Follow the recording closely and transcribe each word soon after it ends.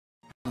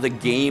The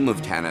game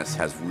of tennis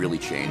has really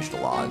changed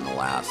a lot in the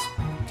last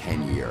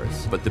 10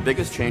 years. But the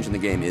biggest change in the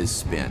game is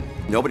spin.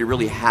 Nobody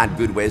really had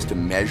good ways to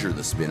measure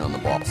the spin on the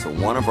ball. So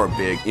one of our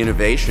big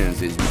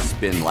innovations is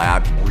Spin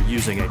Lab. We're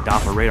using a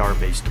Doppler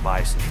radar-based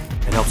device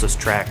that helps us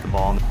track the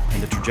ball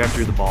and the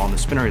trajectory of the ball and the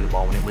spin rate of the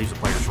ball when it leaves the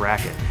player's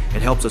racket.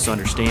 It helps us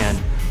understand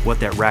what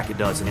that racket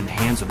does in the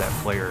hands of that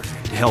player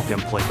to help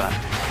him play better.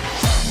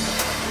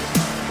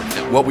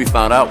 What we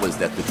found out was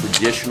that the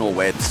traditional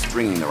way of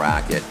stringing the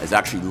racket is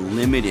actually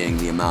limiting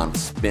the amount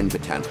of spin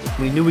potential.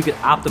 We knew we could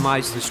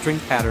optimize the string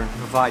pattern and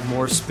provide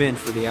more spin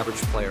for the average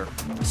player.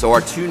 So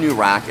our two new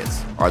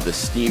rackets are the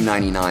Steam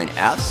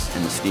 99S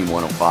and the Steam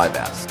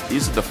 105S.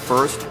 These are the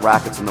first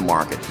rackets in the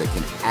market that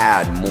can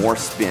add more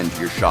spin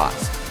to your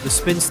shots. The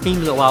Spin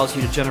Steam allows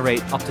you to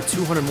generate up to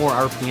 200 more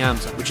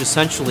RPMs, which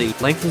essentially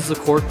lengthens the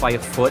court by a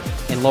foot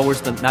and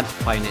lowers the net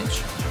by an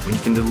inch. When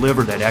you can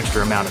deliver that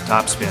extra amount of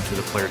top spin to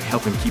the player to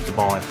help him keep the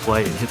ball in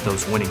play and hit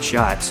those winning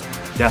shots,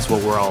 that's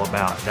what we're all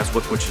about. That's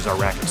what pushes our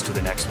rackets to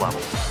the next level.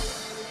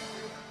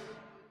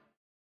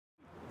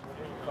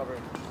 Cover,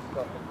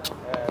 go,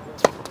 and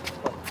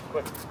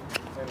quick,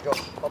 and go,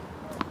 up,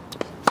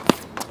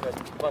 good,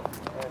 come on,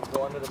 and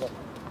go under the ball,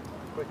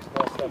 quick,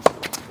 small steps,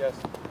 yes,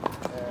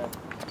 and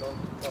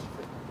don't jump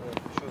the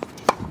shoes,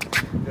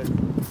 good,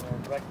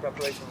 and racket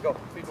preparation, go,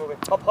 feet moving,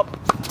 hop, hop,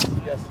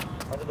 yes,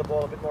 under the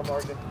ball, a bit more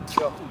margin,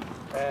 go,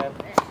 and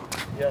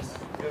yes,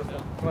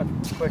 beautiful, come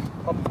on, quick,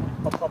 hop,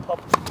 hop, hop,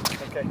 hop,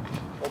 okay,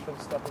 open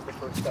step is the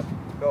first step,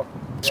 go,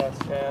 yes,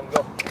 and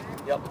go,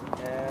 yep,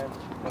 and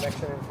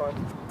connection in front,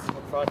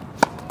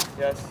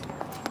 yes,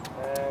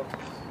 and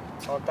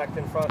contact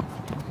in front,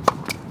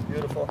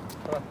 beautiful,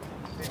 come on,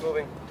 keep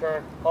moving,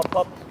 turn, hop,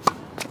 hop,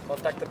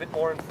 contact a bit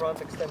more in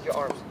front, extend your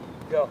arms,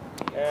 go,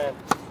 and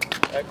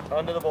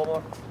under the ball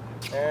more,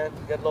 and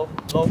get low,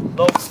 low,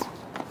 low,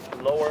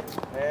 lower,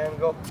 and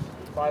go,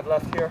 5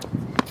 left here,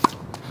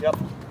 yep,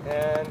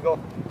 and go,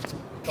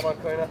 come on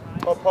Karyna,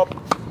 hop,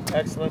 hop,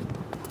 excellent,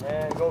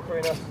 and go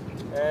Karyna,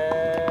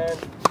 and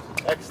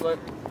excellent,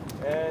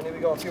 and here we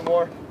go, a few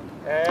more,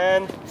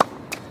 and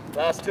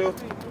last 2,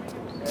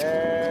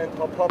 and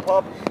hop, hop,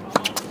 hop,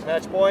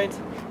 match point,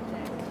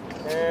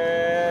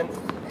 and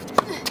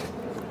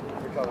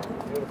recover,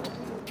 beautiful,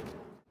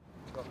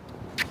 go,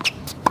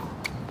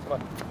 come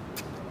on,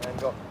 and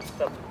go,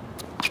 step,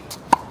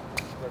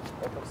 good,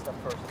 open step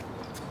first,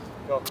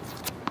 go,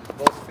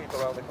 both feet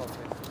around the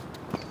concrete,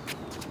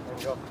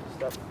 and go,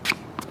 step,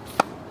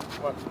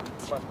 come on,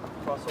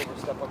 crossover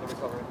step on the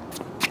recovery,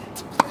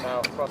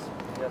 now cross,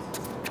 yes,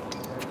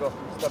 and go,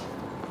 step,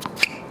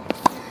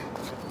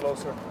 get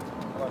closer,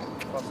 come on,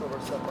 crossover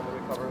step on the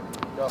recovery,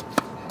 go,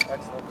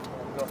 excellent,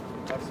 and go,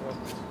 excellent,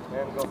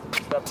 and go,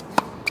 step,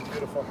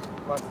 beautiful,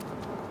 come on,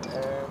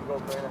 and go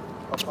Karyna,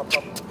 hop, hop,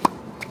 hop,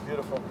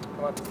 beautiful,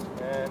 come on,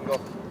 and go,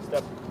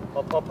 step,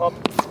 hop, hop, hop,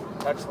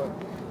 excellent,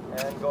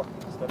 and go,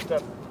 step,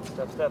 step,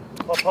 step, step,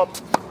 hop, hop,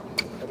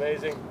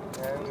 amazing,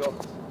 and go,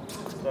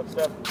 step,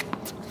 step,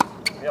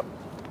 yep,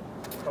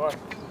 come on,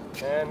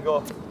 and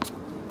go,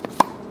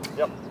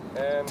 yep,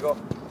 and go,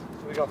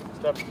 here we go,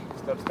 step,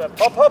 step, step,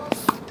 hop,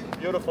 hop,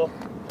 beautiful,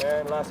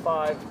 and last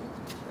 5,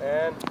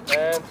 and,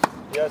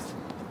 yes,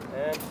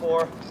 and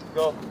 4,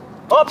 go,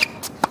 hop,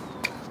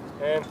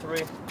 and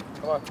 3,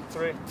 come on,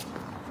 3,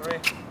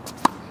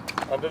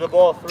 under the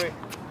ball, 3,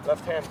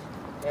 left hand,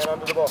 and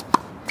under the ball,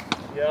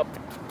 yep,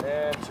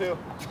 and 2,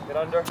 get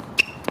under,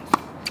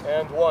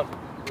 and 1,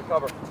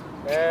 recover,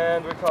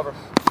 and recover,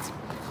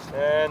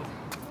 and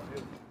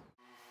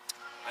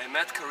I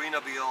met Karina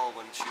Bihel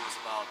when she was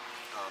about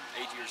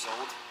 8 years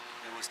old.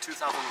 It was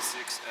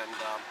 2006, and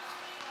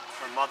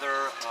her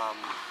mother,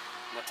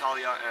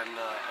 Natalia, and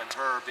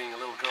her, being a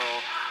little girl,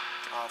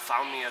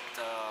 found me at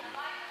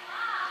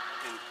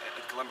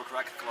Glenbrook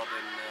Racket Club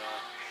and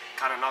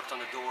kind of knocked on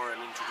the door and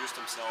introduced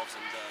themselves,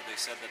 and they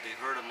said that they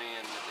heard of me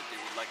and that they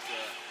would like to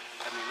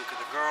have me look at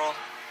the girl.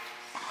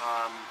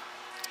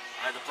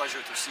 I had the pleasure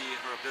to see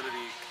her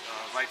ability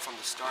right from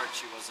the start.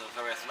 She was a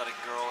very athletic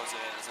girl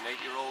as an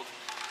 8-year-old,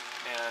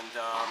 and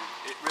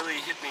it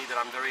really hit me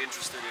that I'm very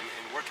interested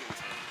in working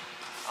with her.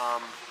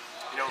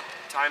 You know,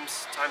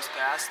 times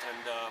passed,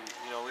 and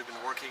you know, we've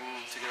been working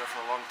together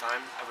for a long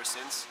time, ever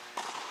since.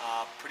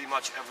 Pretty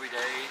much every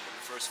day in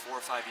the first 4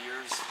 or 5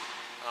 years,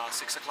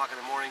 6 o'clock in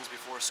the mornings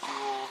before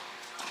school.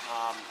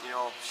 You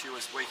know, she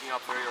was waking up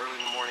very early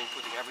in the morning,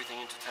 putting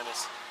everything into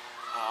tennis.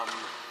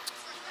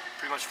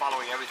 Pretty much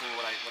following everything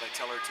what I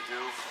tell her to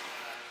do,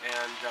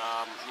 and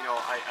you know,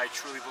 I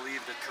truly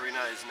believe that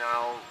Karyna is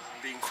now,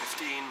 being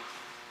 15,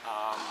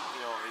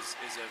 you know,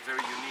 is a very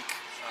unique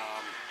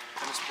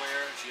tennis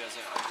player. She has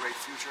a great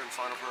future in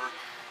front of her,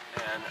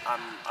 and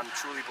I'm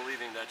truly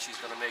believing that she's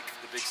going to make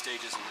the big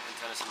stages in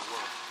tennis in the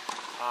world.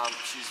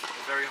 She's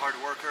a very hard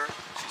worker.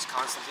 She's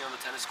constantly on the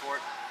tennis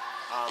court.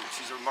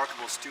 She's a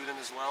remarkable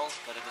student as well,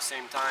 but at the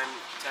same time,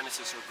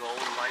 tennis is her goal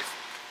in life.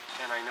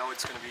 And I know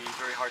it's going to be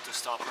very hard to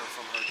stop her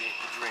from her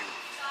dream.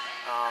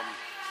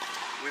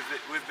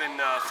 We've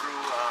been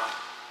through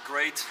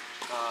great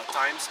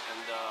times,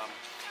 and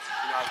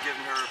I've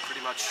given her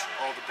pretty much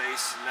all the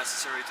base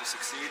necessary to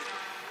succeed.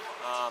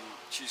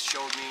 She's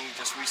showed me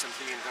just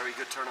recently in very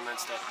good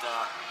tournaments that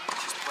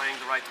she's playing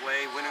the right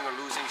way, winning or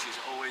losing, she's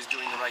always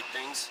doing the right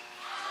things,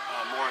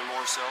 more and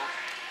more so.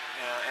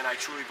 And I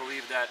truly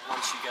believe that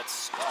once she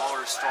gets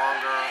taller,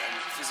 stronger, and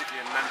physically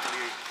and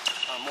mentally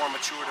more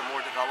matured and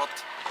more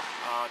developed,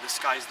 the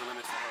sky's the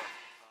limit for her.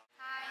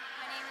 Hi,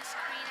 my name is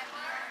Karina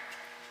Bihel,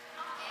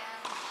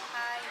 and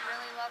I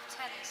really love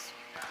tennis.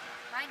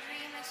 My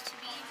dream is to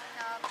be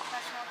a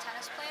professional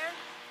tennis player,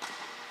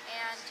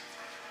 and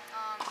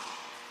I'm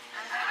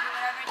going to do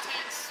whatever it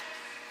takes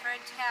for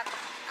it to happen.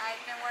 I've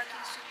been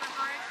working super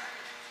hard.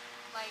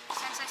 Like,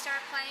 since I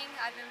started playing,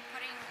 I've been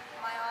putting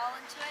my all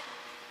into it,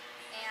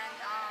 and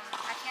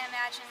I can't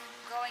imagine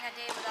going a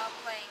day without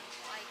playing.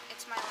 Like,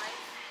 it's my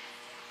life.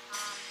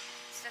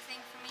 It's the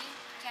thing for me.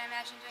 Can't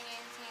imagine doing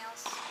anything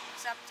else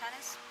except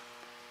tennis.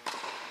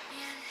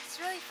 And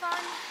it's really fun.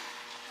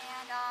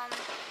 And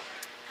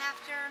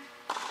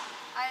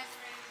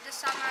this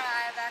summer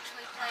I've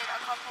actually played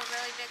a couple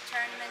really big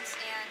tournaments,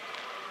 and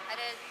I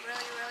did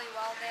really, really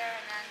well there.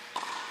 And then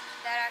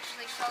that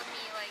actually showed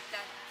me like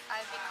that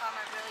I've become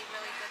a really,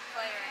 really good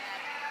player, and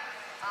that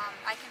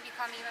I can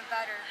become even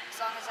better as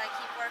long as I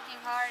keep working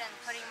hard and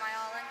putting my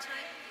all into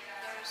it.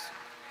 There's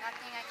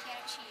nothing I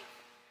can't achieve.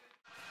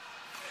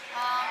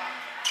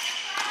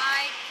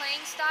 My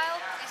playing style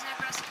is an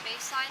aggressive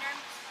baseliner,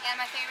 and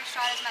my favorite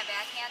shot is my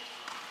backhand.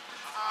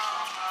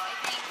 I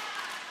think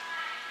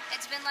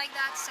it's been like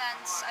that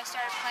since I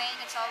started playing.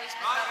 It's always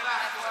been better than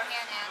my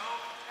forehand, and I'm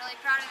really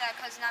proud of that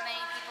because not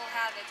many people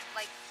have it.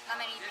 Like, not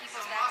many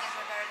people's backhands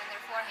are better than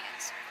their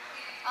forehands.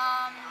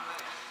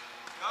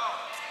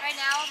 Right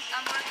now,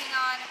 I'm working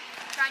on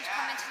trying to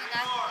come into the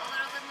net a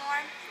little bit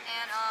more,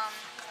 and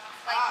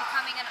like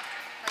becoming an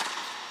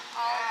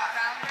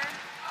all-rounder,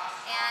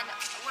 and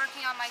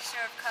working on my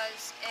serve,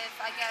 because if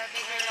I get a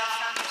bigger,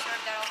 stronger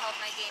serve, that'll help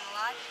my game a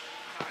lot.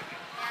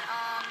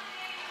 And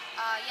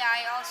yeah,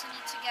 I also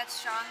need to get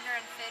stronger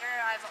and fitter.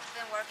 I've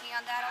been working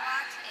on that a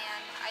lot,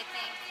 and I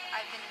think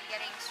I've been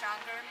getting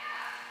stronger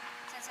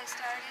since I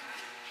started.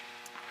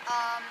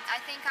 I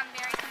think I'm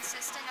very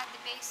consistent at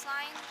the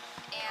baseline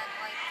and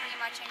like pretty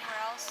much anywhere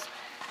else.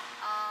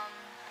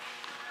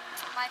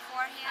 My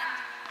forehand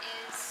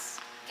is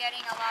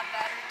getting a lot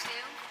better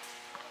too,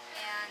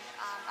 and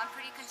I'm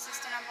pretty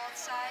consistent on both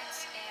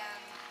sides,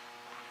 and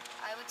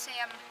I would say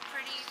I'm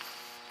pretty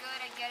good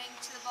at getting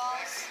to the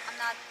balls. I'm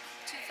not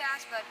too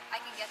fast, but I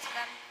can get to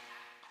them.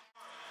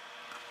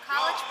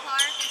 College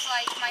Park is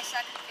like my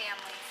second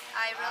family.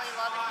 I really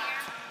love it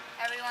here.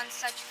 Everyone's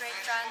such great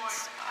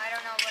friends. I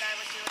don't know what I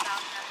would do without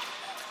them.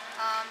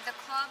 The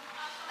club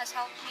has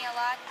helped me a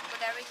lot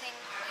with everything,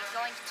 like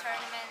going to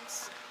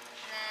tournaments,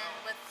 and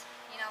then with,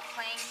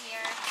 playing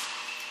here,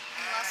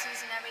 and lessons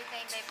and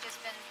everything. They've just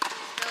been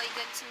really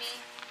good to me.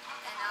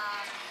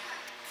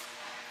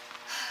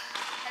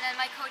 And then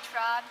my coach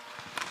Rob,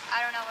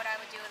 I don't know what I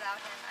would do without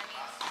him. I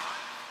mean,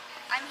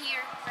 I'm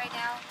here right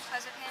now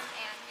because of him,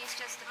 and he's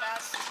just the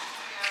best.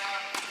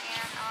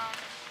 And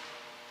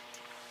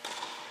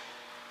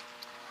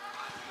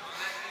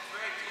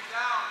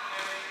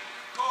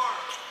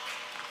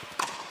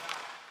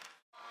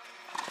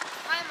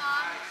my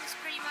mom is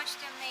pretty much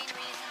the main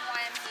reason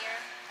why I'm here.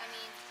 I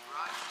mean,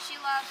 she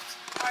left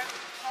our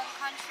home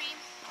country,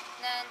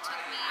 and then took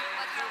me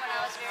with her when I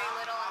was very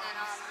little, and then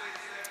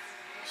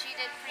she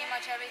did pretty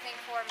much everything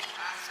for me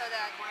so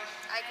that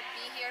I could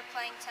be here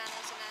playing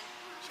tennis, and then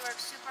she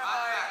worked super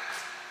hard,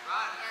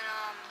 and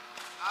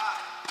I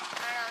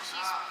don't know,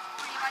 she's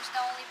pretty much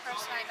the only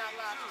person I got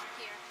left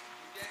here.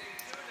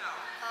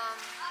 I'm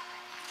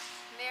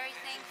very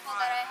thankful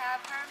that I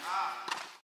have her.